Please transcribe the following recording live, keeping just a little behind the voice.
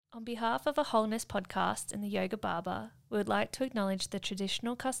On behalf of a Wholeness podcast and the Yoga Barber, we would like to acknowledge the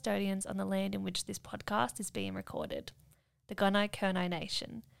traditional custodians on the land in which this podcast is being recorded, the Gunai-Kurnai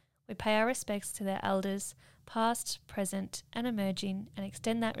Nation. We pay our respects to their elders, past, present and emerging, and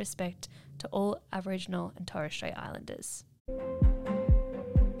extend that respect to all Aboriginal and Torres Strait Islanders.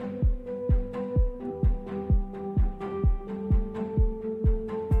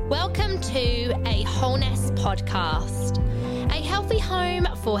 Welcome to a Wholeness podcast, a healthy home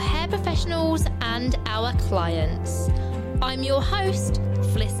for hair professionals and our clients. I'm your host,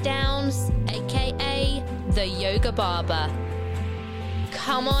 Fliss Downs, aka the Yoga Barber.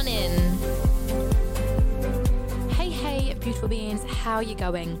 Come on in. Hey, beautiful beings, how are you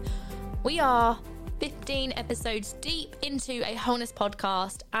going? We are 15 episodes deep into a Wholeness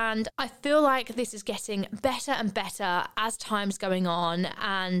podcast, and I feel like this is getting better and better as time's going on,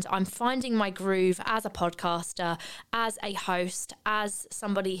 and I'm finding my groove as a podcaster, as a host, as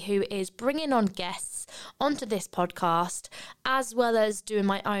somebody who is bringing on guests onto this podcast, as well as doing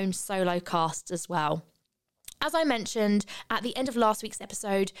my own solo casts as well. As I mentioned at the end of last week's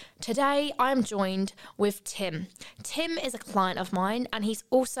episode, today I am joined with Tim. Tim is a client of mine, and he's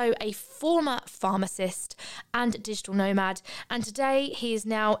also a former pharmacist and digital nomad. And today he is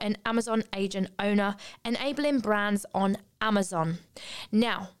now an Amazon agent owner, enabling brands on Amazon.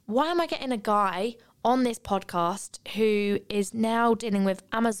 Now, why am I getting a guy on this podcast who is now dealing with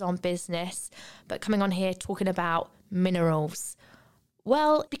Amazon business, but coming on here talking about minerals?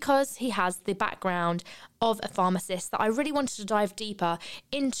 Well, because he has the background of a pharmacist, that I really wanted to dive deeper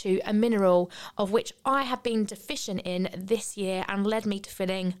into a mineral of which I have been deficient in this year and led me to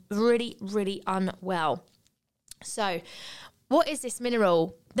feeling really, really unwell. So, what is this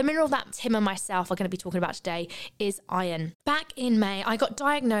mineral? The mineral that Tim and myself are going to be talking about today is iron. Back in May, I got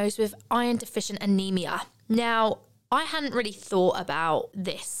diagnosed with iron deficient anemia. Now, I hadn't really thought about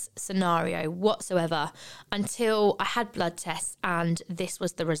this scenario whatsoever until I had blood tests, and this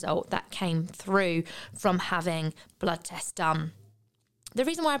was the result that came through from having blood tests done. The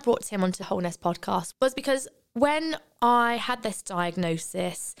reason why I brought Tim onto the Wholeness podcast was because when I had this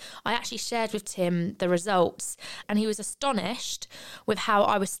diagnosis, I actually shared with Tim the results, and he was astonished with how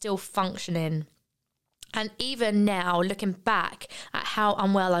I was still functioning. And even now, looking back at how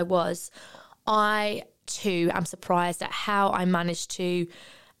unwell I was, I too am surprised at how I managed to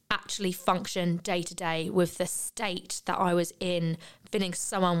actually function day to day with the state that I was in, feeling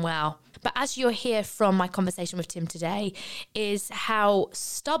so unwell. But as you'll hear from my conversation with Tim today, is how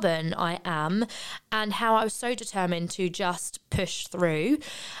stubborn I am and how I was so determined to just push through.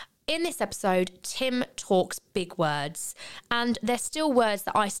 In this episode, Tim talks big words, and they're still words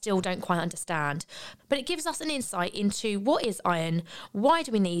that I still don't quite understand, but it gives us an insight into what is iron, why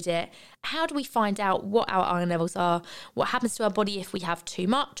do we need it, how do we find out what our iron levels are, what happens to our body if we have too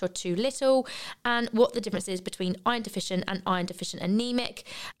much or too little, and what the difference is between iron deficient and iron deficient anemic,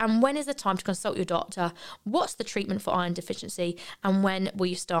 and when is the time to consult your doctor, what's the treatment for iron deficiency, and when will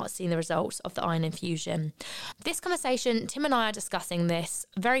you start seeing the results of the iron infusion. This conversation, Tim and I are discussing this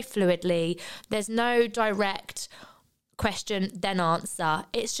very fluidly. There's no direct question then answer.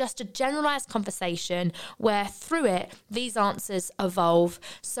 It's just a generalized conversation where through it these answers evolve.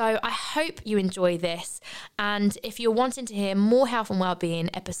 So I hope you enjoy this, and if you're wanting to hear more health and wellbeing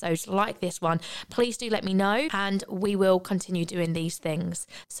episodes like this one, please do let me know, and we will continue doing these things.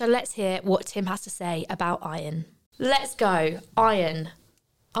 So let's hear what Tim has to say about iron. Let's go. Iron.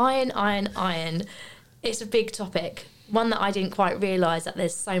 It's a big topic, one that I didn't quite realise that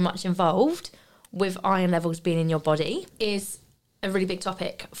there's so much involved with iron levels being in your body is a really big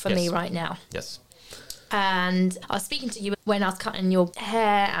topic for me right now. Yes. And I was speaking to you when I was cutting your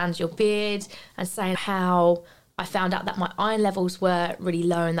hair and your beard and saying how I found out that my iron levels were really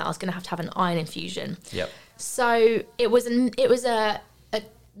low and that I was going to have an iron infusion. Yep. So it was a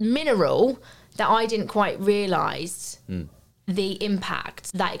mineral that I didn't quite realise the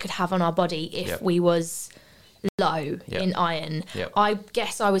impact that it could have on our body if we was low in iron. Yep. I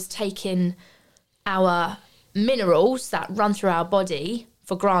guess I was taking our minerals that run through our body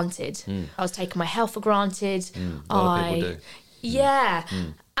for granted. I was taking my health for granted. A lot of people do. Yeah.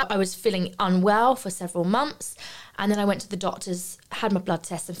 I was feeling unwell for several months, and then I went to the doctors, had my blood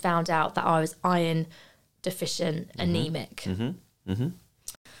test, and found out that I was iron deficient anemic.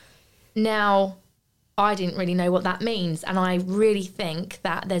 Now, I didn't really know what that means, and I really think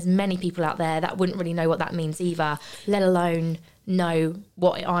that there's many people out there that wouldn't really know what that means either, let alone know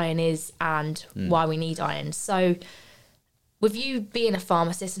what iron is and why we need iron. So with you being a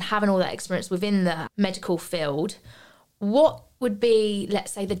pharmacist and having all that experience within the medical field, what would be,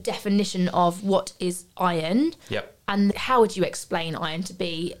 let's say, the definition of what is iron? Yep. And how would you explain iron to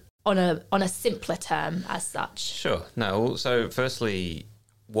be on a simpler term as such? Sure. No, so firstly,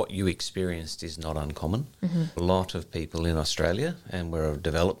 what you experienced is not uncommon. A lot of people in Australia, and we're a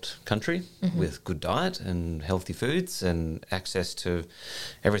developed country with good diet and healthy foods and access to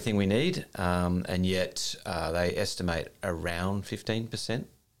everything we need, and yet they estimate around 15%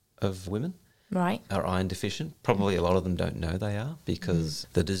 of women are iron deficient. Probably a lot of them don't know they are because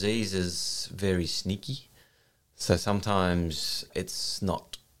the disease is very sneaky. So sometimes it's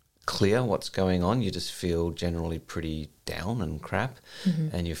not clear what's going on. You just feel generally pretty down and crap,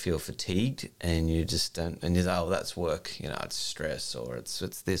 and you feel fatigued, and you just don't, and you say, oh, that's work, it's stress, or it's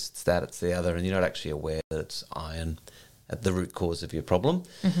this, it's that, it's the other, and you're not actually aware that it's iron at the root cause of your problem.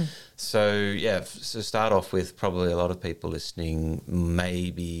 So start off with, probably a lot of people listening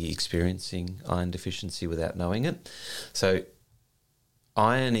may be experiencing iron deficiency without knowing it. So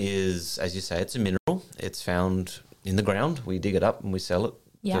iron is, as you say, it's a mineral. It's found in the ground. We dig it up and we sell it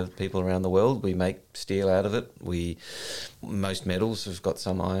to people around the world. We make steel out of it. Most metals have got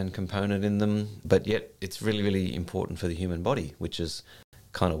some iron component in them, but yet it's really, really important for the human body, which is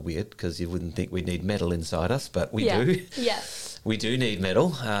kind of weird because you wouldn't think we'd need metal inside us, but we do. Yeah. We do need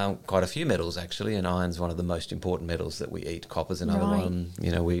metal, quite a few metals actually, and iron's one of the most important metals that we eat. Copper's another one.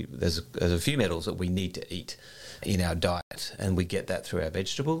 There's a few metals that we need to eat in our diet, and we get that through our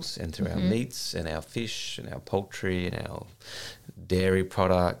vegetables and through our meats and our fish and our poultry and our dairy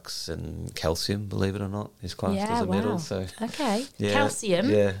products, and calcium, believe it or not, is classed as a metal. So calcium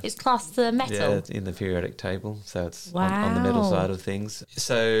is classed as a metal. Yeah, it's in the periodic table, so it's on the metal side of things.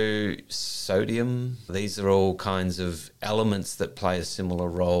 So sodium, these are all kinds of elements that play a similar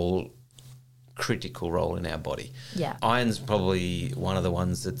role, critical role in our body. Yeah. Iron's probably one of the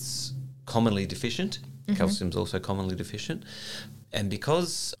ones that's commonly deficient. Calcium's also commonly deficient. And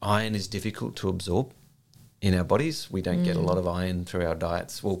because iron is difficult to absorb in our bodies, we don't get a lot of iron through our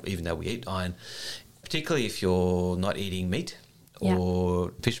diets. Well, even though we eat iron, particularly if you're not eating meat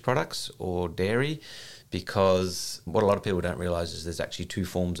or fish products or dairy, because what a lot of people don't realise is there's actually two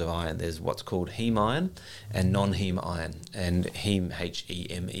forms of iron. There's what's called heme iron and non-heme iron. And heme,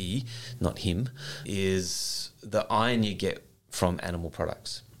 H-E-M-E, not heme, is the iron you get from animal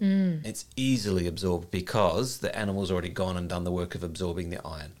products. It's easily absorbed because the animal's already gone and done the work of absorbing the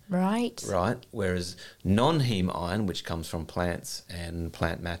iron. Right. Whereas non-heme iron, which comes from plants and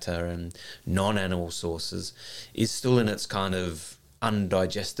plant matter and non-animal sources, is still in its kind of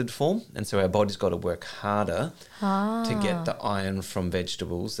undigested form, and so our body's got to work harder to get the iron from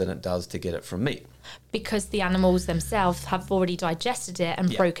vegetables than it does to get it from meat. Because the animals themselves have already digested it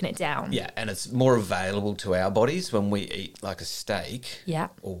and broken it down. Yeah, and it's more available to our bodies when we eat like a steak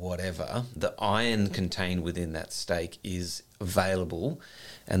or whatever. The iron contained within that steak is available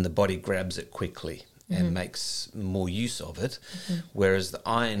and the body grabs it quickly and makes more use of it, whereas the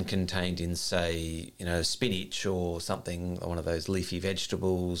iron contained in, say, spinach or something, one of those leafy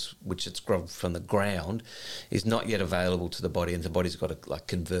vegetables, which it's grown from the ground, is not yet available to the body, and the body's got to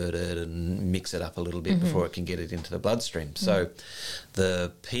convert it and mix it up a little bit before it can get it into the bloodstream. So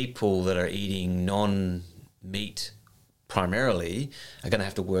the people that are eating non-meat primarily are going to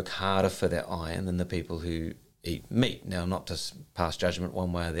have to work harder for their iron than the people who eat meat. Now, not to pass judgment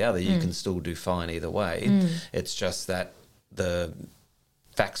one way or the other, you can still do fine either way. It's just that the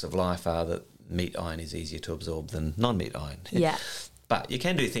facts of life are that meat iron is easier to absorb than non-meat iron. Yeah. But you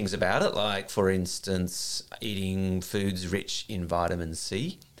can do things about it, like, for instance, eating foods rich in vitamin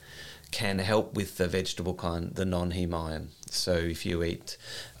C can help with the vegetable kind, the non-heme iron. So if you eat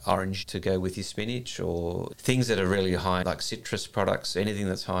orange to go with your spinach, or things that are really high, like citrus products, anything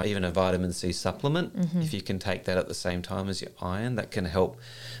that's high, even a vitamin C supplement, if you can take that at the same time as your iron, that can help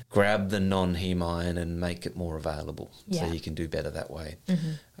grab the non-heme iron and make it more available. So you can do better that way.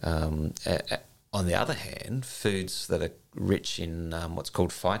 On the other hand, foods that are rich in what's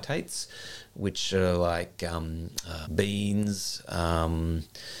called phytates, which are like beans,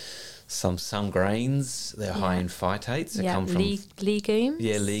 some grains, they're high in phytates. They come from legumes.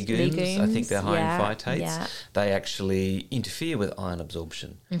 Yeah, legumes. I think they're high in phytates. Yeah. They actually interfere with iron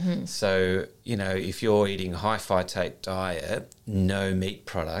absorption. So, if you're eating a high phytate diet, no meat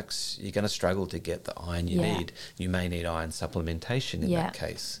products, you're going to struggle to get the iron you need. You may need iron supplementation in that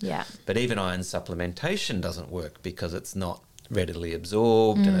case. Yeah. But even iron supplementation doesn't work because it's not readily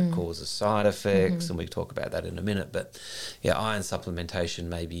absorbed and it causes side effects, and we talk about that in a minute. But iron supplementation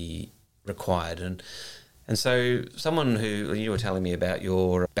may be required, and so someone who, you were telling me about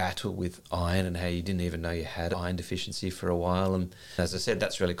your battle with iron and how you didn't even know you had iron deficiency for a while, and as I said,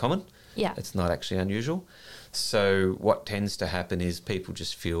 that's really common. It's not actually unusual. So what tends to happen is people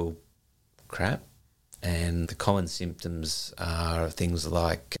just feel crap, and the common symptoms are things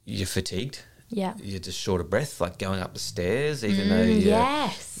like you're fatigued. Yeah. You're just short of breath, like going up the stairs, even though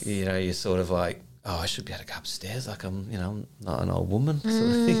you're sort of like, oh, I should be able to go upstairs, like I'm not an old woman sort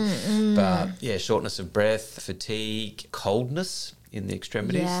of thing. But yeah, shortness of breath, fatigue, coldness in the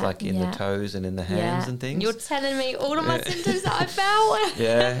extremities, like in the toes and in the hands and things. You're telling me all of my symptoms that I felt.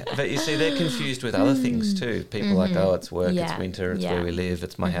 Yeah, but you see, they're confused with other things too. People are like, oh, it's work, it's winter, it's where we live,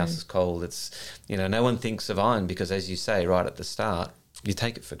 it's my house is cold. It's, no one thinks of iron because, as you say right at the start, you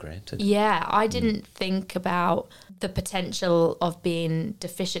take it for granted. Yeah, I didn't think about the potential of being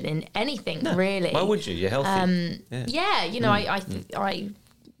deficient in anything, really. Why would you? You're healthy. I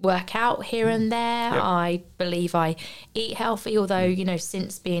work out here and there. Yep. I believe I eat healthy, although,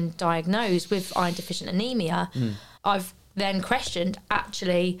 since being diagnosed with iron deficient anemia, I've then questioned,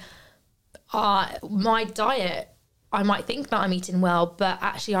 actually, my diet, I might think that I'm eating well, but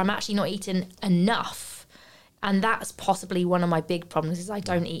actually I'm actually not eating enough. And that's possibly one of my big problems is I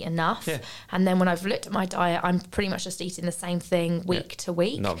don't eat enough. Yeah. And then when I've looked at my diet, I'm pretty much just eating the same thing week to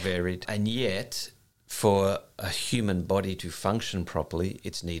week. Not varied. And yet, for a human body to function properly,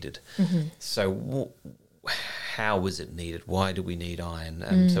 it's needed. Mm-hmm. So how is it needed? Why do we need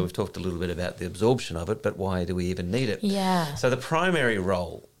iron? So we've talked a little bit about the absorption of it, but why do we even need it? Yeah. So the primary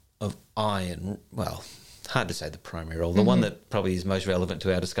role of iron, well, hard to say the primary role. The one that probably is most relevant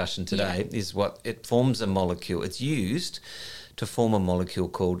to our discussion today is what it forms a molecule. It's used to form a molecule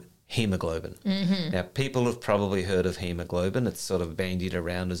called hemoglobin. Mm-hmm. Now, people have probably heard of hemoglobin. It's sort of bandied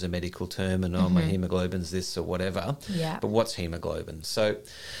around as a medical term and, my hemoglobin's this or whatever. Yeah. But what's hemoglobin? So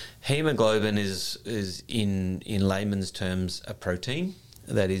hemoglobin is in layman's terms a protein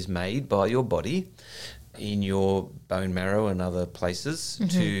that is made by your body in your bone marrow and other places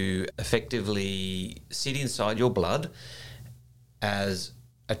to effectively sit inside your blood as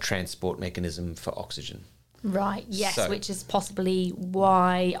a transport mechanism for oxygen. Right, yes, so, which is possibly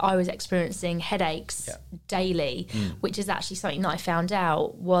why I was experiencing headaches daily, which is actually something that I found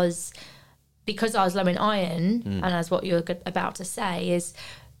out was because I was low in iron, and as what you're about to say is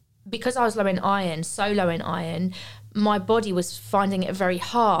because I was low in iron, so low in iron, my body was finding it very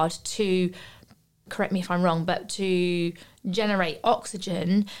hard to, correct me if I'm wrong, but to generate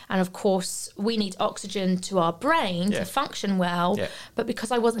oxygen. And of course, we need oxygen to our brain to function well. Yeah. But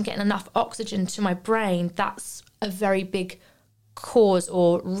because I wasn't getting enough oxygen to my brain, that's a very big cause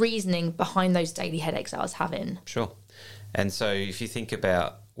or reasoning behind those daily headaches I was having. Sure. And so if you think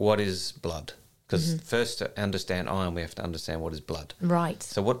about what is blood, because first to understand iron, we have to understand what is blood. Right.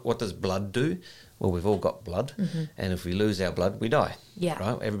 So what does blood do? Well, we've all got blood. And if we lose our blood, we die. Yeah.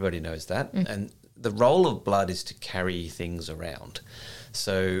 Right? Everybody knows that. And the role of blood is to carry things around.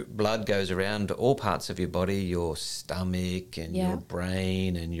 So blood goes around to all parts of your body, your stomach and your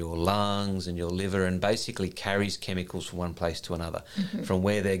brain and your lungs and your liver, and basically carries chemicals from one place to another. From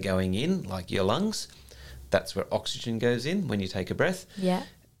where they're going in, like your lungs, that's where oxygen goes in when you take a breath. Yeah.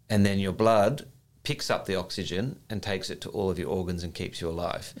 And then your blood picks up the oxygen and takes it to all of your organs and keeps you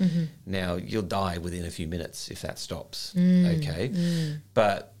alive. Now, you'll die within a few minutes if that stops. Okay.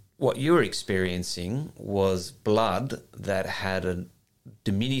 But what you were experiencing was blood that had a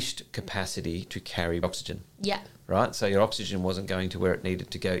diminished capacity to carry oxygen. Yeah. Right? So your oxygen wasn't going to where it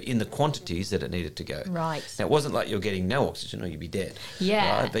needed to go in the quantities that it needed to go. Right. Now, it wasn't like you're getting no oxygen or you'd be dead.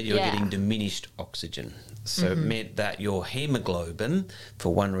 Yeah. Right? But you're getting diminished oxygen. So it meant that your hemoglobin,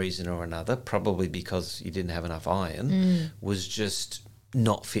 for one reason or another, probably because you didn't have enough iron, was just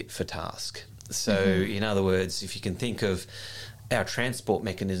not fit for task. So, in other words, if you can think of our transport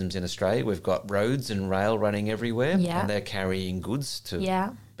mechanisms in Australia, we've got roads and rail running everywhere, and they're carrying goods to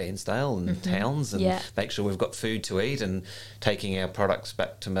Bairnsdale and towns and make sure we've got food to eat and taking our products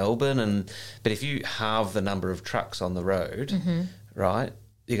back to Melbourne. But if you halve the number of trucks on the road, right,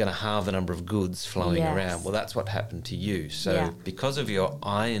 you're going to halve the number of goods flowing around. Well, that's what happened to you. So because of your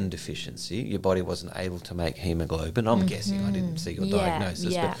iron deficiency, your body wasn't able to make hemoglobin. I'm guessing, I didn't see your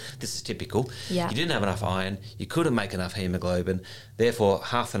diagnosis, but this is typical. Yeah. You didn't have enough iron. You couldn't make enough hemoglobin. Therefore,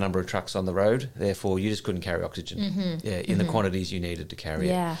 half the number of trucks on the road. Therefore, you just couldn't carry oxygen in the quantities you needed to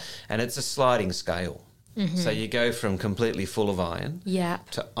carry it. And it's a sliding scale. So you go from completely full of iron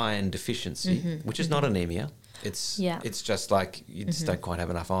to iron deficiency, which is not anemia. It's just like you just don't quite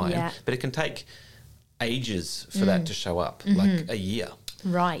have enough iron. But it can take ages for that to show up, like a year.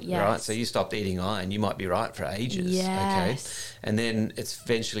 Right, yes. Right, so you stopped eating iron, you might be right for ages. Yes. Okay, and then it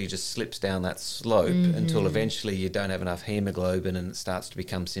eventually just slips down that slope until eventually you don't have enough hemoglobin and it starts to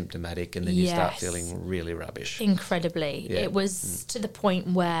become symptomatic, and then you start feeling really rubbish. Incredibly. Yeah. It was to the point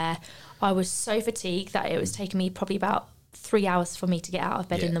where I was so fatigued that it was taking me probably about 3 hours for me to get out of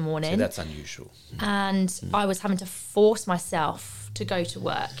bed in the morning. So that's unusual. And I was having to force myself to go to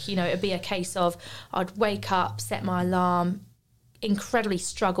work. You know, it'd be a case of I'd wake up, set my alarm, incredibly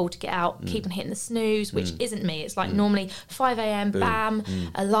struggle to get out, keep on hitting the snooze, which isn't me. It's like normally 5 a.m, bam,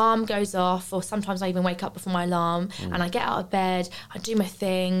 alarm goes off, or sometimes I even wake up before my alarm and I get out of bed, I do my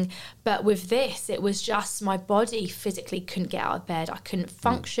thing. But with this, it was just my body physically couldn't get out of bed. I couldn't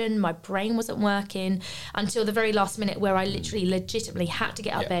function, my brain wasn't working until the very last minute where I literally legitimately had to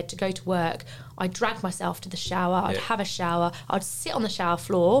get out of bed to go to work. I dragged myself to the shower, I'd have a shower, I'd sit on the shower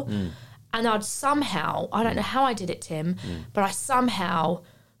floor, and I'd somehow, I don't know how I did it, Tim, but I somehow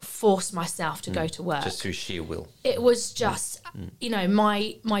forced myself to go to work. Just through sheer will. It was just, you know,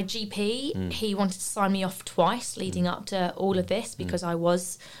 my GP, he wanted to sign me off twice leading up to all of this because I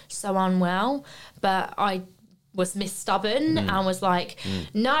was so unwell. But I was stubborn and was like,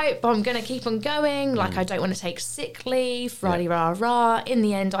 nope, I'm going to keep on going. Like, I don't want to take sick leave, rah-rah-rah. In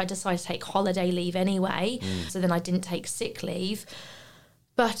the end, I decided to take holiday leave anyway. So then I didn't take sick leave.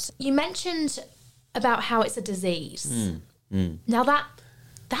 But you mentioned about how it's a disease. Now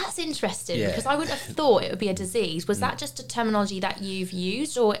that's interesting because I wouldn't have thought it would be a disease. Was that just a terminology that you've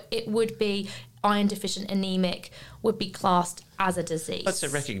used, or it would be iron deficient anemic would be classed as a disease? It's a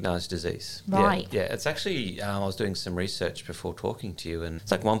recognised disease. Right. Yeah, it's actually, I was doing some research before talking to you, and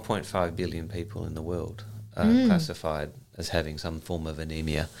it's like 1.5 billion people in the world classified as having some form of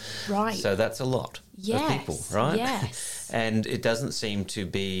anemia. Right. So that's a lot of people, right? Yes. And it doesn't seem to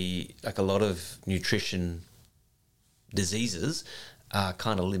be like a lot of nutrition diseases are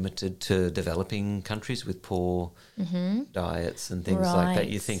kind of limited to developing countries with poor diets and things like that.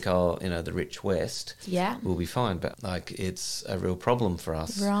 You think, oh, you know, the rich West will be fine, but like it's a real problem for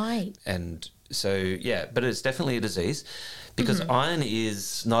us. Right. And so, yeah, but it's definitely a disease because iron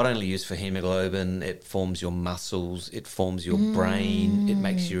is not only used for hemoglobin, it forms your muscles, it forms your brain, it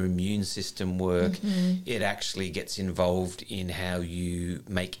makes your immune system work. It actually gets involved in how you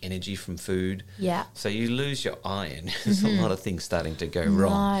make energy from food. Yeah. So you lose your iron. There's a lot of things starting to go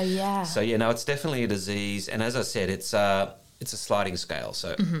wrong. Oh, yeah. So, yeah, no, it's definitely a disease. And as I said, it's a sliding scale.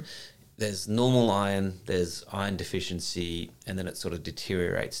 So there's normal iron, there's iron deficiency, and then it sort of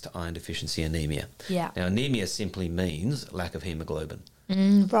deteriorates to iron deficiency anemia. Yeah. Now, anemia simply means lack of hemoglobin.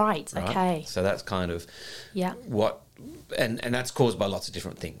 Right, okay. So that's kind of what, and that's caused by lots of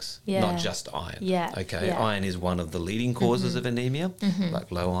different things, not just iron. Yeah. Okay, Yeah. iron is one of the leading causes of anemia,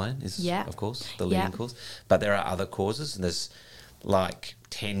 like low iron is, of course, the leading cause. But there are other causes, and there's like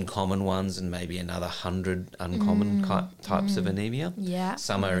 10 common ones and maybe another 100 uncommon types of anemia. Yeah.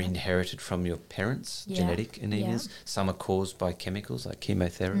 Some are inherited from your parents, genetic anemias. Some are caused by chemicals like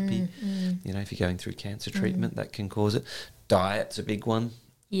chemotherapy. You know, if you're going through cancer treatment, that can cause it. Diet's a big one.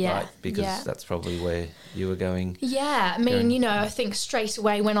 Yeah. Right? Because that's probably where you were going. Yeah, I mean, you know, I think straight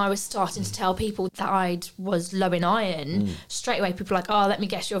away when I was starting to tell people that I was low in iron, straight away people were like, oh, let me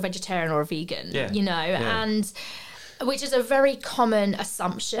guess, you're a vegetarian or a vegan, you know, and which is a very common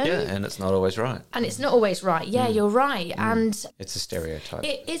assumption. Yeah, and it's not always right. And it's not always right. Yeah, you're right. And it's a stereotype.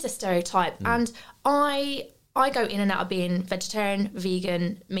 it is a stereotype. And I go in and out of being vegetarian,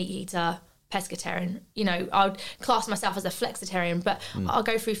 vegan, meat eater, pescatarian. You know, I would class myself as a flexitarian, but I'll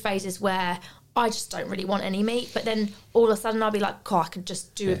go through phases where I just don't really want any meat, but then all of a sudden I'll be like, I could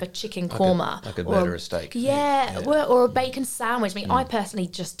just do with a chicken korma. I could murder a steak. Or a bacon sandwich. I mean, I personally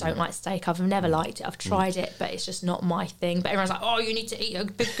just don't like steak. I've never liked it. I've tried it, but it's just not my thing. But everyone's like, oh, you need to eat a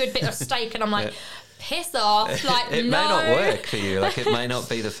good bit of steak. And I'm like, piss off. Like, it no. may not work for you. Like, it may not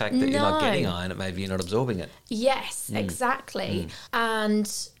be the fact that you're not getting iron. It may be you're not absorbing it. Yes, exactly.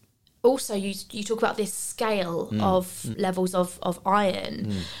 And also, you talk about this scale of levels of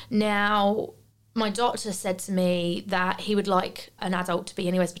iron. Now, my doctor said to me that he would like an adult to be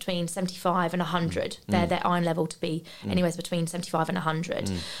anywhere between 75 and 100. Their iron level to be anywhere between 75 and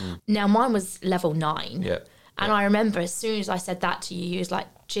 100. Now, mine was level 9. Yeah. And I remember as soon as I said that to you, you was like,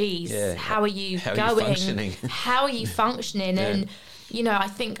 geez, how are you going? Functioning? How are you functioning? And, you know, I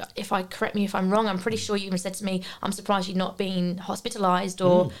think correct me if I'm wrong, I'm pretty sure you even said to me, I'm surprised you've not been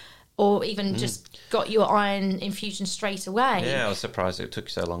hospitalised or even just got your iron infusion straight away. Yeah, I was surprised it took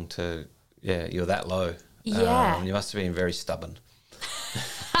so long to... Yeah, you're that low. Yeah. You must have been very stubborn.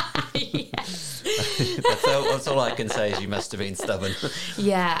 Yes. That's all I can say is you must have been stubborn.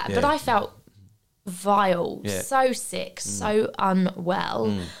 Yeah, but I felt vile, so sick, so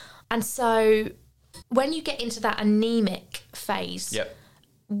unwell. And so when you get into that anemic phase,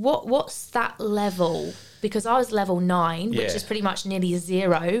 what's that level? Because I was level 9, which is pretty much nearly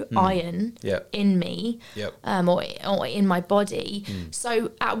 0 iron in me, or in my body.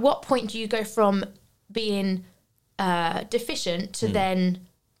 So at what point do you go from being deficient to then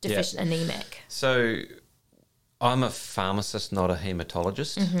deficient anemic? So I'm a pharmacist, not a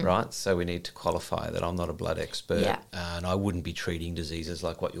hematologist, right? So we need to qualify that I'm not a blood expert, and I wouldn't be treating diseases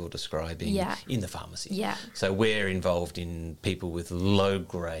like what you're describing in the pharmacy. So we're involved in people with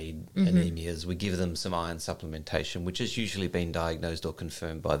low-grade anemias. We give them some iron supplementation, which has usually been diagnosed or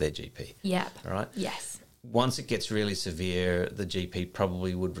confirmed by their GP. Right? Yes. Once it gets really severe, the GP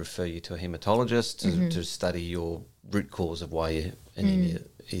probably would refer you to a hematologist to study your root cause of why your anemia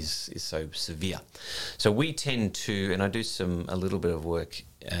is so severe. So we tend to, and I do a little bit of work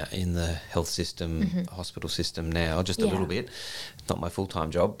in the health system, hospital system now, just a little bit. It's not my full-time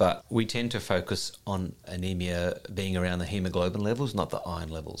job, but we tend to focus on anemia being around the hemoglobin levels, not the iron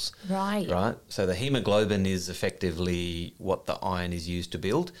levels. Right. So the hemoglobin is effectively what the iron is used to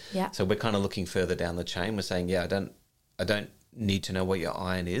build. So we're kind of looking further down the chain. We're saying, I don't need to know what your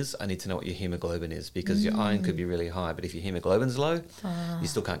iron is. I need to know what your hemoglobin is, because your iron could be really high, but if your hemoglobin's low, you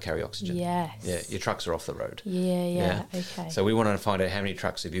still can't carry oxygen. Your trucks are off the road. Okay. So we want to find out how many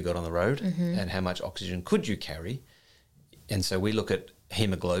trucks have you got on the road and how much oxygen could you carry. And so we look at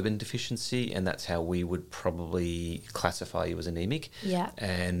hemoglobin deficiency, and that's how we would probably classify you as anemic.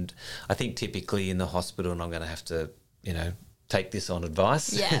 And I think typically in the hospital, and I'm going to have to, take this on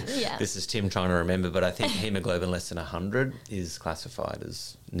advice. This is Tim trying to remember, but I think hemoglobin less than 100 is classified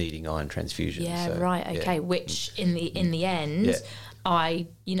as needing iron transfusion. Which in the end, my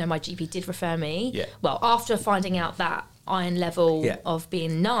GP did refer me. Well, after finding out that iron level of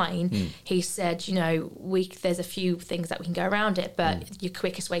being 9, he said, there's a few things that we can go around it, but your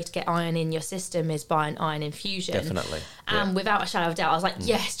quickest way to get iron in your system is by an iron infusion. Definitely. And without a shadow of a doubt, I was like,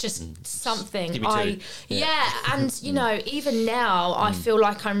 yes, just something. Give me 2. And even now I feel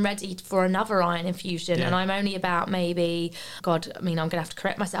like I'm ready for another iron infusion, and I'm only about I'm going to have to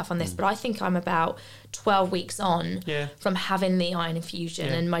correct myself on this, but I think I'm about 12 weeks on from having the iron infusion,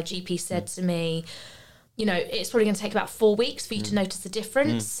 and my GP said to me, it's probably going to take about 4 weeks for you to notice the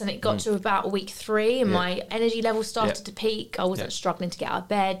difference. And it got to about week 3, and my energy level started to peak. I wasn't struggling to get out of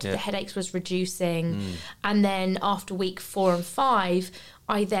bed. The headaches was reducing. And then after week 4 and 5,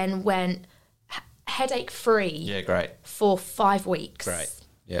 I then went headache free for 5 weeks.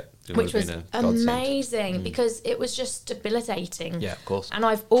 Which was amazing, because it was just debilitating. Of course. And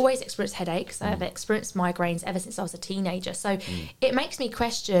I've always experienced headaches. I've experienced migraines ever since I was a teenager. So it makes me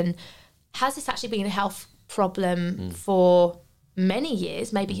question, has this actually been a health problem for many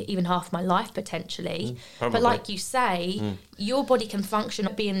years, maybe even half my life potentially? But like you say, your body can function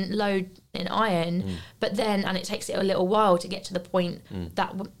being low in iron, but then, and it takes it a little while to get to the point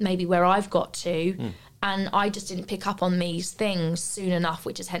that maybe where I've got to, and I just didn't pick up on these things soon enough,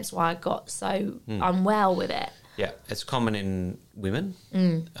 which is hence why I got so unwell with it. It's common in women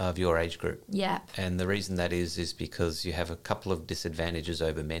of your age group. And the reason that is because you have a couple of disadvantages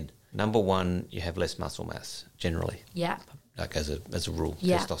over men. Number one, you have less muscle mass generally. Like as a rule,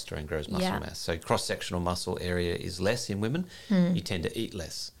 testosterone grows muscle mass. So cross-sectional muscle area is less in women. You tend to eat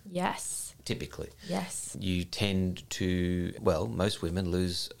less. Typically. You tend to, most women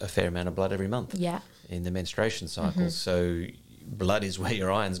lose a fair amount of blood every month in the menstruation cycle. So blood is where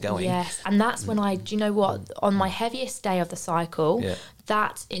your iron's going. And that's when do you know what? On my heaviest day of the cycle,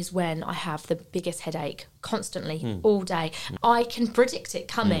 that is when I have the biggest headache constantly, all day. I can predict it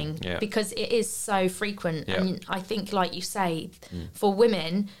coming because it is so frequent. And I think, like you say, for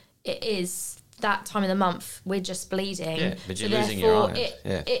women, it is that time of the month we're just bleeding. But you're losing your iron.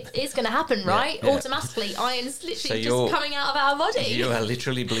 It is going to happen, right? Automatically, iron's literally just coming out of our body. You are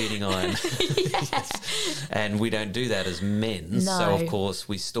literally bleeding iron. And we don't do that as men. So, of course,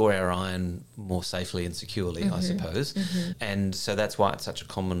 we store our iron more safely and securely, I suppose. And so that's why it's such a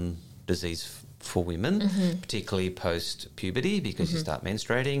common disease for women, particularly post-puberty, because you start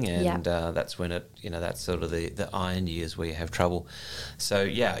menstruating, and that's when that's sort of the iron years where you have trouble. So,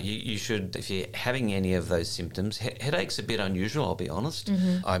 you should, if you're having any of those symptoms, headache's a bit unusual, I'll be honest.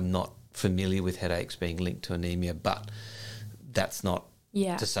 I'm not familiar with headaches being linked to anemia, but that's not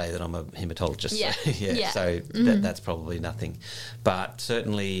to say that I'm a hematologist. So that's probably nothing. But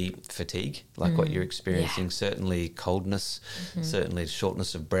certainly fatigue, like what you're experiencing, certainly coldness, certainly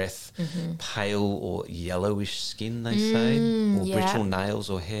shortness of breath, pale or yellowish skin, they say, or brittle nails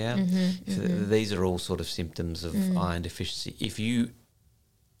or hair. These are all sort of symptoms of iron deficiency. If you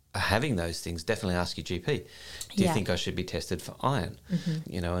are having those things, definitely ask your GP. Do you think I should be tested for iron?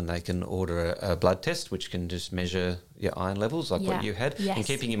 And they can order a blood test which can just measure your iron levels like what you had. Yes. And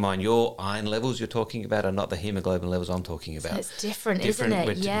keeping in mind your iron levels you're talking about are not the hemoglobin levels I'm talking about. So it's different, isn't it?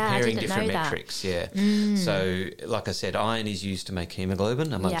 We're comparing different know metrics, So like I said, iron is used to make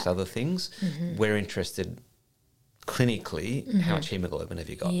hemoglobin amongst other things. We're interested clinically, how much hemoglobin have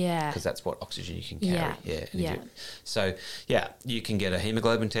you got? Because that's what oxygen you can carry. So, you can get a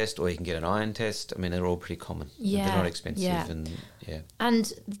hemoglobin test or you can get an iron test. I mean, they're all pretty common. They're not expensive.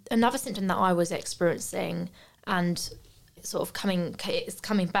 And another symptom that I was experiencing and sort of it's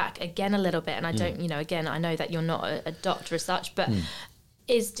coming back again a little bit, and I don't, again, I know that you're not a doctor as such, but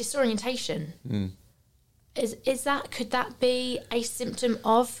is disorientation. Could that be a symptom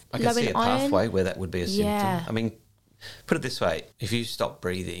of low in iron? I can see a pathway where that would be a symptom. I mean, put it this way, if you stopped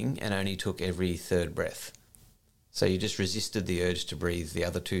breathing and only took every third breath, so you just resisted the urge to breathe the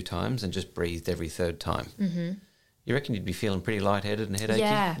other 2 times and just breathed every third time, you reckon you'd be feeling pretty lightheaded and headachy?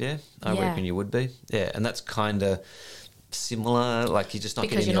 Yeah? I reckon you would be. Yeah, and that's kind of similar, like you're just not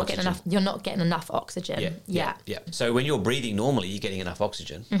because getting oxygen. You're not getting enough oxygen. Yeah. So when you're breathing normally, you're getting enough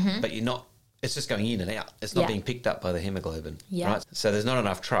oxygen, but you're not. It's just going in and out. It's not being picked up by the hemoglobin. Right? So there's not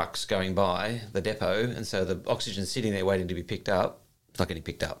enough trucks going by the depot, and so the oxygen's sitting there waiting to be picked up. It's not getting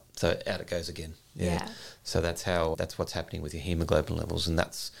picked up. So out it goes again. So that's what's happening with your hemoglobin levels, and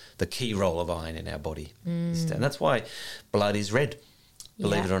that's the key role of iron in our body. And that's why blood is red.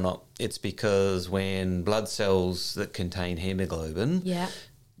 Believe it or not. It's because when blood cells that contain hemoglobin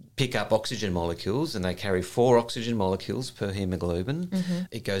pick up oxygen molecules, and they carry 4 oxygen molecules per hemoglobin,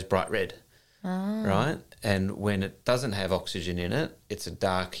 it goes bright red. Right? And when it doesn't have oxygen in it, it's a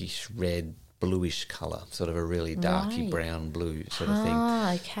darkish red, bluish colour, sort of a really darky brown blue sort of thing.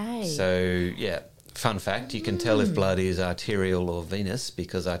 Okay. So, fun fact, you can tell if blood is arterial or venous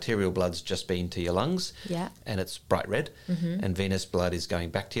because arterial blood's just been to your lungs and it's bright red, and venous blood is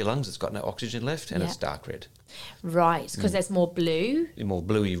going back to your lungs, it's got no oxygen left and it's dark red. Right, because there's more blue. More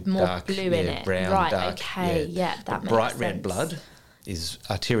bluey, dark, blue in it. Brown, right, dark. Okay, that makes bright sense. red blood is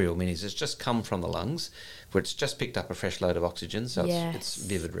arterial, meaning it's just come from the lungs where it's just picked up a fresh load of oxygen, so it's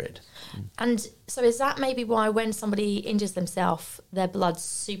vivid red. And so is that maybe why when somebody injures themselves, their blood's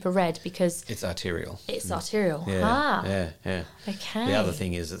super red because... It's arterial. It's arterial. Yeah. Okay. The other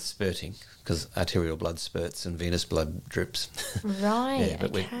thing is it's spurting because arterial blood spurts and venous blood drips. Right,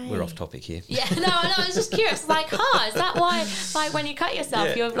 but we're off topic here. Yeah, no, I was just curious. Like, is that why, like, when you cut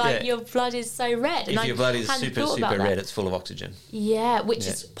yourself, your blood is so red? And if your blood is super red, it's full of oxygen. Yeah, which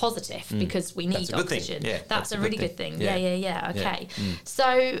is positive because we need oxygen. Thing. Yeah, that's a really good thing. Yeah. Okay.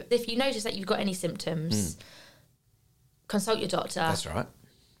 So if you notice that you've got any symptoms, consult your doctor. That's right.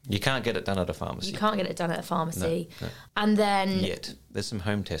 You can't get it done at a pharmacy. You can't get it done at a pharmacy. No. And then... Yet. There's some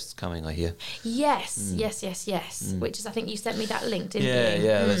home tests coming, I hear. Yes. Which is, I think you sent me that link, didn't you?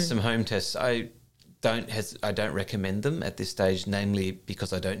 Yeah, there's some home tests. I don't recommend them at this stage, namely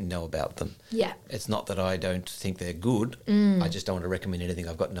because I don't know about them. Yeah. It's not that I don't think they're good. I just don't want to recommend anything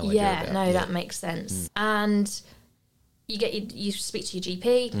I've got no idea about. That makes sense. And you speak to your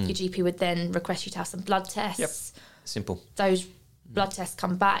GP. Your GP would then request you to have some blood tests. Yep. Simple. Those blood tests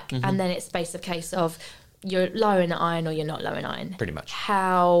come back, and then it's based a case of you're low in iron or you're not low in iron. Pretty much.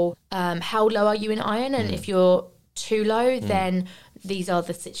 How low are you in iron? And if you're too low, then these are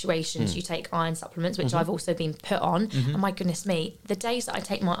the situations you take iron supplements, which I've also been put on. And my goodness me, the days that I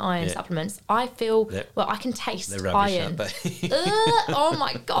take my iron supplements, I feel, I can taste iron. Oh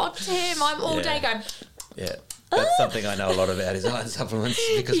my God, Tim, I'm all day going... Yeah. That's something I know a lot about is iron supplements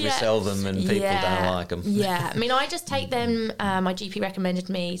because we sell them and people don't like them. Yeah. I mean, I just take them, my GP recommended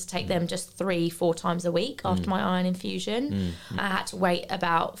me to take them just 3-4 times a week after my iron infusion. I had to wait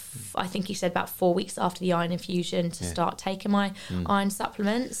I think he said about 4 weeks after the iron infusion to start taking my iron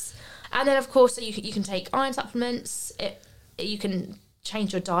supplements. And then, of course, so you can take iron supplements. You can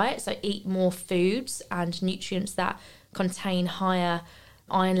change your diet, so eat more foods and nutrients that contain higher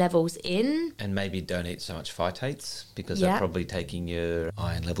iron levels in. And maybe don't eat so much phytates because they're probably taking your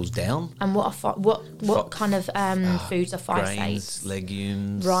iron levels down. And what kind of foods are phytates? Grains,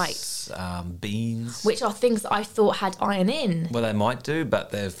 legumes, beans. Which are things that I thought had iron in. Well, they might do,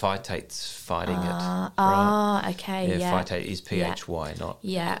 but they're phytates fighting it. Okay, phytate is PHY, not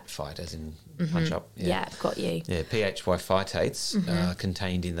fight as in punch up. Yeah, got you. Yeah, PHY phytates are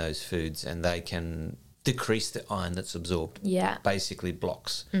contained in those foods and they can decrease the iron that's absorbed. Yeah. Basically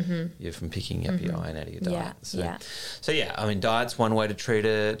blocks you from picking up your iron out of your diet. Yeah. So yeah, I mean, diet's one way to treat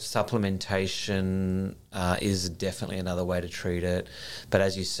it. Supplementation is definitely another way to treat it. But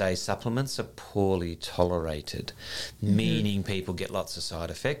as you say, supplements are poorly tolerated, meaning people get lots of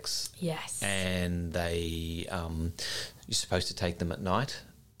side effects. Yes. And they, you're supposed to take them at night,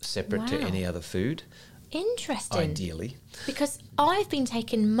 separate to Wow. any other food. Interesting. Ideally. Because I've been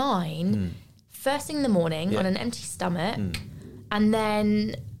taking mine first thing in the morning Yeah. on an empty stomach and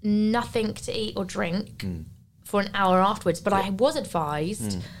then nothing to eat or drink for an hour afterwards. But I was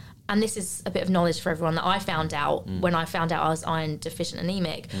advised, and this is a bit of knowledge for everyone that I found out when I found out I was iron deficient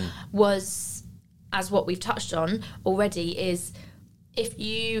anemic, was, as what we've touched on already, is if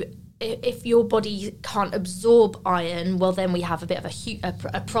your body can't absorb iron, well, then we have a bit of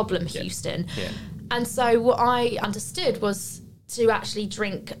a problem, Houston. Yeah. And so what I understood was to actually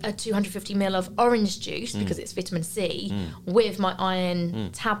drink a 250 ml of orange juice because it's vitamin C with my iron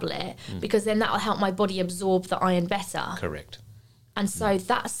tablet, because then that'll help my body absorb the iron better. Correct. And so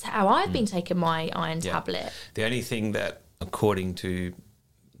that's how I've been taking my iron tablet. The only thing that, according to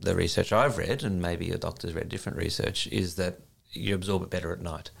the research I've read, and maybe your doctor's read different research, is that you absorb it better at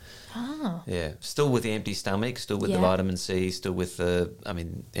night. Ah. Yeah. Still with the empty stomach, still with the vitamin C, still with the,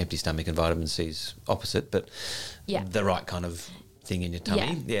 empty stomach and vitamin C's opposite, but the right kind of thing in your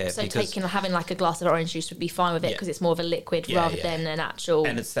tummy. Yeah. So having like a glass of orange juice would be fine with it because it's more of a liquid rather than an actual.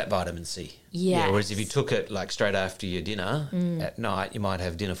 And it's that vitamin C. Yes. Whereas if you took it like straight after your dinner at night, you might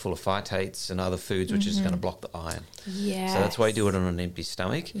have dinner full of phytates and other foods, which is going to block the iron. Yeah. So that's why you do it on an empty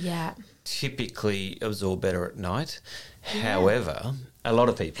stomach. Yeah. Typically absorb better at night. However, a lot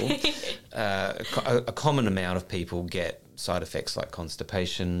of people, a common amount of people get side effects like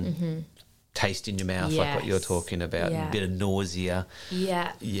constipation, taste in your mouth, like what you're talking about, a bit of nausea.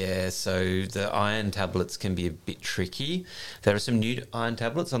 Yeah. Yeah, so the iron tablets can be a bit tricky. There are some new iron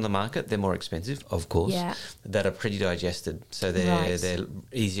tablets on the market. They're more expensive, of course, that are pretty digested. So they're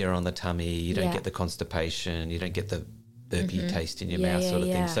easier on the tummy. You don't get the constipation. You don't get the burpy taste in your mouth sort of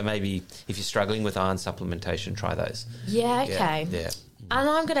thing. So maybe if you're struggling with iron supplementation, try those. Yeah, okay. Yeah. And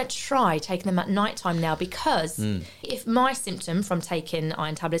I'm going to try taking them at night time now, because if my symptom from taking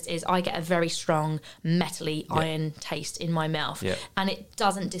iron tablets is I get a very strong metally iron taste in my mouth, and it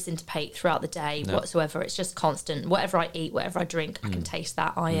doesn't disintegrate throughout the day whatsoever. It's just constant. Whatever I eat, whatever I drink, I can taste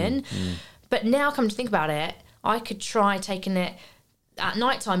that iron. But now, come to think about it, I could try taking it at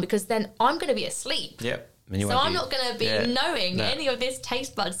night time, because then I'm going to be asleep. Yep. So I'm not going to be knowing any of this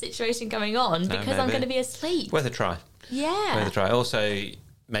taste bud situation going on because I'm going to be asleep. Worth a try. Yeah. Worth a try. Also,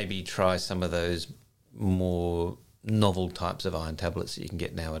 maybe try some of those more novel types of iron tablets that you can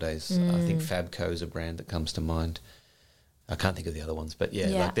get nowadays. I think Fabco is a brand that comes to mind. I can't think of the other ones, but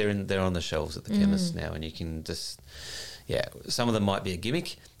like they're on the shelves at the chemists now, and you can just some of them might be a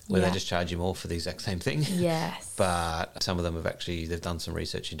gimmick where they just charge you more for the exact same thing. Yes. But some of them they've done some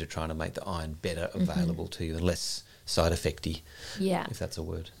research into trying to make the iron better available to you and less side effecty. Yeah. If that's a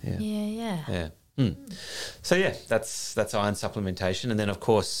word. Yeah. So that's iron supplementation. And then of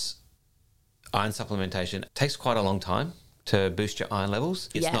course iron supplementation takes quite a long time to boost your iron levels.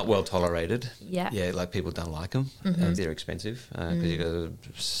 It's not well tolerated. Yeah, like people don't like them. They're expensive because you've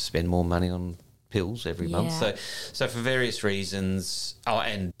got to spend more money on pills every month. So for various reasons,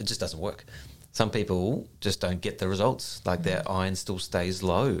 and it just doesn't work. Some people just don't get the results. Like their iron still stays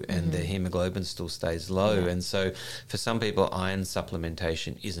low and their hemoglobin still stays low. And so for some people, iron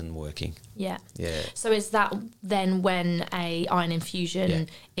supplementation isn't working. Yeah. So is that then when a iron infusion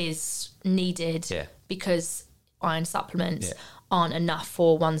is needed because iron supplements aren't enough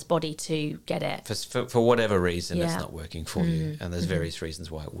for one's body to get it? For whatever reason, it's not working for you. And there's various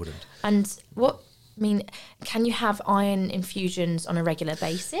reasons why it wouldn't. And can you have iron infusions on a regular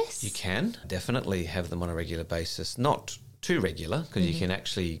basis? You can definitely have them on a regular basis. Not too regular, because you can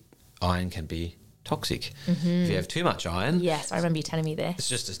actually, iron can be toxic. If you have too much iron. Yes, I remember you telling me this. It's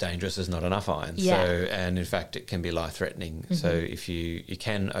just as dangerous as not enough iron. Yeah. So, and in fact, it can be life-threatening. So if you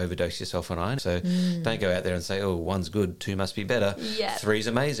can overdose yourself on iron. So don't go out there and say, oh, 1's good, 2 must be better. Yeah. 3's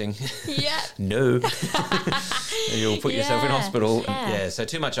amazing. Yeah. No. You'll put yourself in hospital. Yeah. So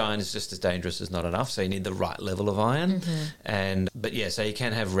too much iron is just as dangerous as not enough. So you need the right level of iron. So you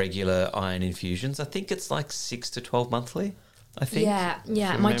can have regular iron infusions. I think it's like 6 to 12 monthly. I think.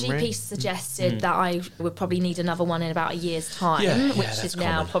 Yeah. My GP suggested that I would probably need another one in about a year's time, which is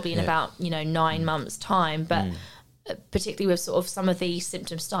now common. Probably in about 9 months' time. But particularly with sort of some of these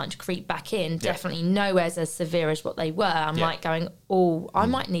symptoms starting to creep back in, definitely nowhere as severe as what they were. I'm like going, I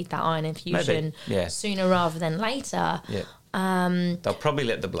might need that iron infusion sooner rather than later. Yeah. They'll probably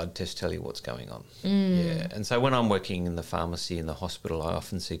let the blood test tell you what's going on. Yeah. And so when I'm working in the pharmacy in the hospital, I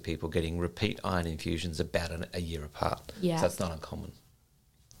often see people getting repeat iron infusions about a year apart. Yeah. So it's not uncommon.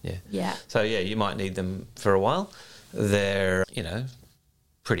 Yeah. Yeah. So, yeah, you might need them for a while. They're,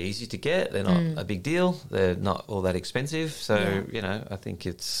 pretty easy to get. They're not a big deal. They're not all that expensive. So, I think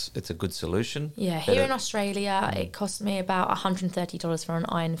it's a good solution. Yeah, here in Australia, it cost me about $130 for an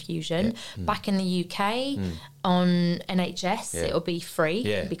iron infusion. Back in the UK, on NHS, it'll be free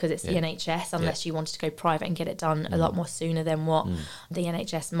because it's the NHS, unless you wanted to go private and get it done a lot more sooner than what the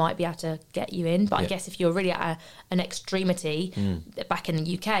NHS might be able to get you in. But I guess if you're really at an extremity, back in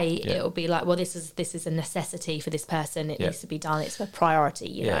the UK, it'll be like, well, this is a necessity for this person. It needs to be done. It's a priority,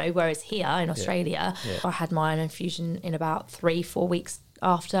 you know. Whereas here in Australia, I had my iron infusion in about 3-4 weeks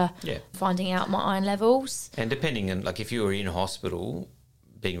after finding out my iron levels. And depending on, like, if you were in hospital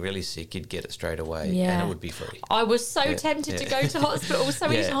being really sick, you'd get it straight away and it would be free. I was so tempted to go to hospital so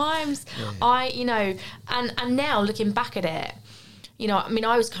many times. And now looking back at it,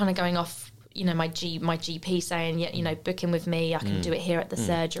 I was kind of going off, my GP saying, book in with me, I can do it here at the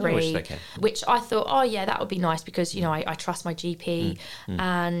surgery. Which they can. Which I thought, that would be nice because, I trust my GP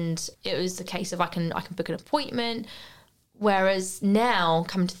and it was the case of I can book an appointment. Whereas now,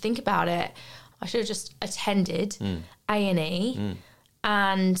 coming to think about it, I should have just attended A&E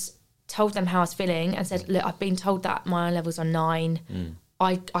and told them how I was feeling and said, look, I've been told that my iron levels are 9.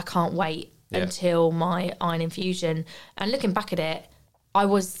 I can't wait until my iron infusion. And looking back at it,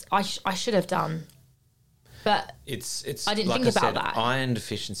 I should have done. But it's I didn't like think about said, that. Iron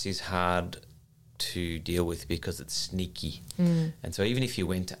deficiency is hard to deal with because it's sneaky. And so even if you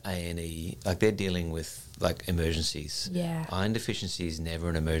went to A&E, like, they're dealing with, like, emergencies. Yeah. Iron deficiency is never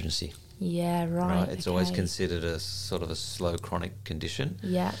an emergency. Yeah, right. It's always considered a sort of a slow chronic condition.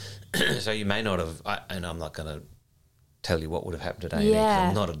 Yeah. So you may not have, and I'm not going to tell you what would have happened at A&E because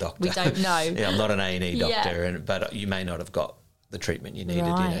I'm not a doctor. We don't know. I'm not an A&E doctor, but you may not have got the treatment you needed in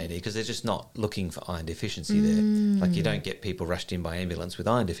A&E because they're just not looking for iron deficiency there. Like, you don't get people rushed in by ambulance with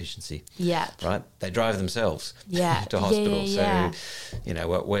iron deficiency. Yeah. Right? They drive themselves to hospital. So,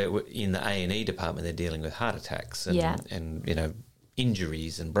 we're in the A&E department, they're dealing with heart attacks and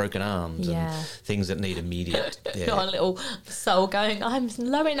injuries and broken arms and things that need immediate. Got a little soul going, I'm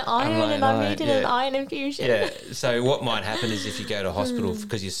low in iron and I'm needing an iron infusion. Yeah. So what might happen is if you go to hospital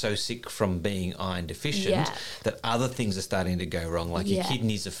because you're so sick from being iron deficient that other things are starting to go wrong, like your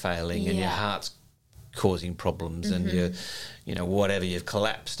kidneys are failing and your heart's causing problems and whatever, you've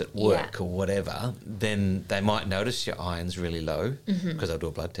collapsed at work or whatever, then they might notice your iron's really low because they'll do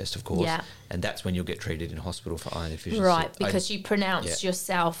a blood test, of course, and that's when you'll get treated in hospital for iron deficiency. Right, because you pronounced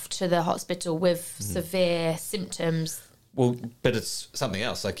yourself to the hospital with severe symptoms. Well, but it's something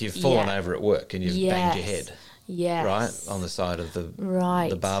else, like you've fallen over at work and you've banged your head. Yes. Right, on the side of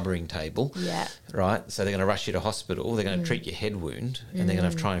the barbering table. Yeah. Right, so they're going to rush you to hospital. They're going to treat your head wound, and they're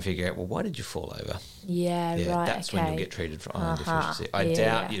going to try and figure out, well, why did you fall over? Yeah, right. That's when you'll get treated for iron deficiency. I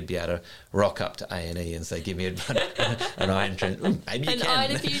doubt you'd be able to rock up to A&E and say, "Give me an iron treatment." Maybe you can. An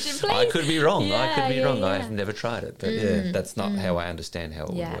iron infusion, please. I could be wrong. I've never tried it, but that's not how I understand how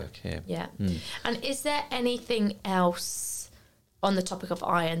it would work. Yeah. And is there anything else on the topic of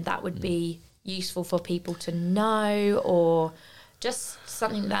iron that would be useful for people to know, or just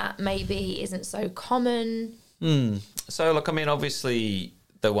something that maybe isn't so common? So, look, I mean, obviously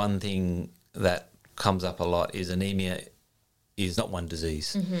the one thing that comes up a lot is anemia is not one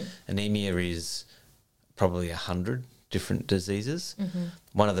disease. Anemia is probably 100 different diseases.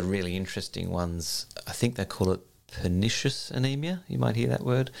 One of the really interesting ones, I think they call it pernicious anemia. You might hear that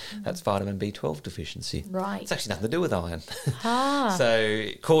word. That's vitamin B12 deficiency. Right. It's actually nothing to do with iron. So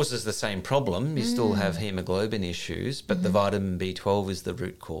it causes the same problem. You still have hemoglobin issues, but the vitamin B12 is the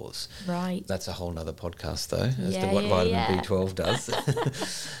root cause. Right. That's a whole nother podcast though, as to what vitamin B12 does.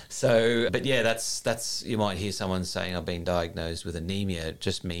 So, but that's you might hear someone saying, I've been diagnosed with anemia. It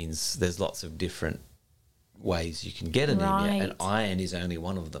just means there's lots of different ways you can get anemia, and iron is only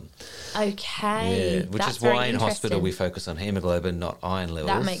one of them. Okay. Which is why in hospital we focus on hemoglobin, not iron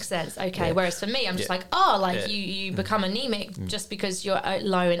levels. That makes sense. Okay. Whereas for me, I'm just like, you become anemic just because you're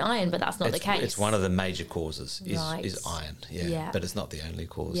low in iron, but that's not the case. It's one of the major causes is iron. But it's not the only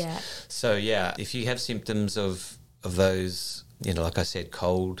cause. So if you have symptoms of those, like I said,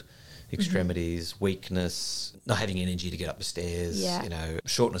 cold, extremities, weakness, not having energy to get up the stairs,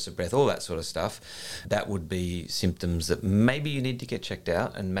 shortness of breath, all that sort of stuff, that would be symptoms that maybe you need to get checked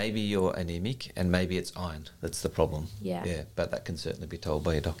out, and maybe you're anemic and maybe it's iron that's the problem. But that can certainly be told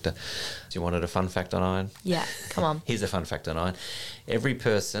by your doctor. So you wanted a fun fact on iron? Yeah, come on. Here's a fun fact on iron. Every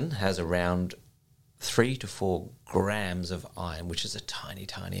person has around 3 to 4 grams of iron, which is a tiny,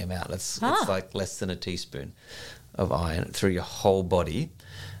 tiny amount. It's like less than a teaspoon of iron through your whole body.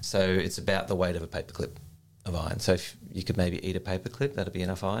 So it's about the weight of a paperclip of iron. So if you could maybe eat a paperclip, that'd be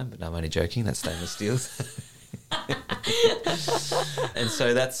enough iron. But no, I'm only joking. That's stainless steel. And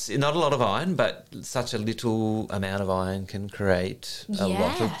so that's not a lot of iron, but such a little amount of iron can create a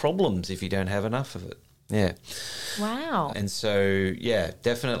lot of problems if you don't have enough of it. Yeah. Wow. And so, yeah,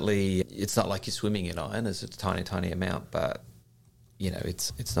 definitely it's not like you're swimming in iron. It's a tiny, tiny amount, but,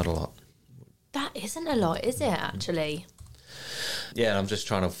 it's not a lot. That isn't a lot, is it, actually? Yeah, and I'm just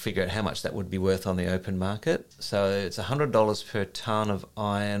trying to figure out how much that would be worth on the open market. So it's $100 per tonne of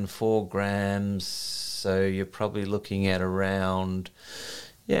iron, 4 grams. So you're probably looking at around,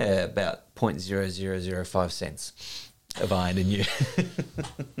 about 0.0005 cents of iron in you.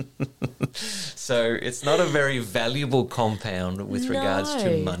 So it's not a very valuable compound with regards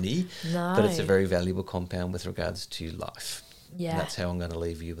to money, but it's a very valuable compound with regards to life. Yeah. And that's how I'm going to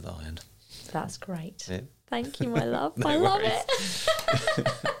leave you with iron. That's great. Yeah. Thank you, my love. No I love worries. it.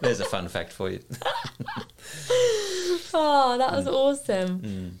 There's a fun fact for you. Oh, that was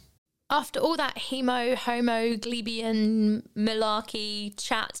awesome. After all that homoglebbian malarkey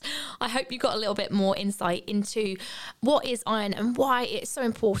chat, I hope you got a little bit more insight into what is iron and why it's so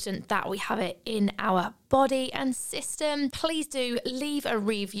important that we have it in our body and system. Please do leave a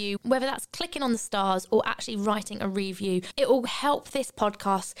review, whether that's clicking on the stars or actually writing a review. It will help this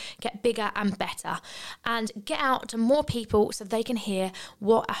podcast get bigger and better and get out to more people so they can hear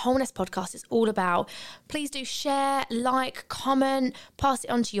what a Wholeness podcast is all about. Please do share, like, comment, pass it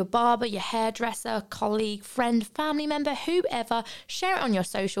on to your barber, your hairdresser, colleague, friend, family member, whoever. Share it on your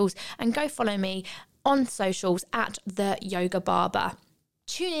socials and go follow me on socials at The Yoga Barber.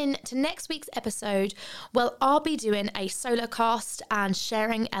 Tune in to next week's episode. Well, I'll be doing a solo cast and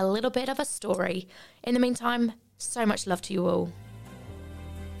sharing a little bit of a story. In the meantime, so much love to you all.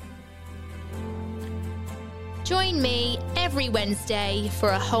 Join me every Wednesday for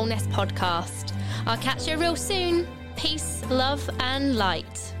a Wholeness podcast. I'll catch you real soon. Peace, love, and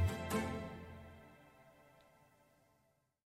light.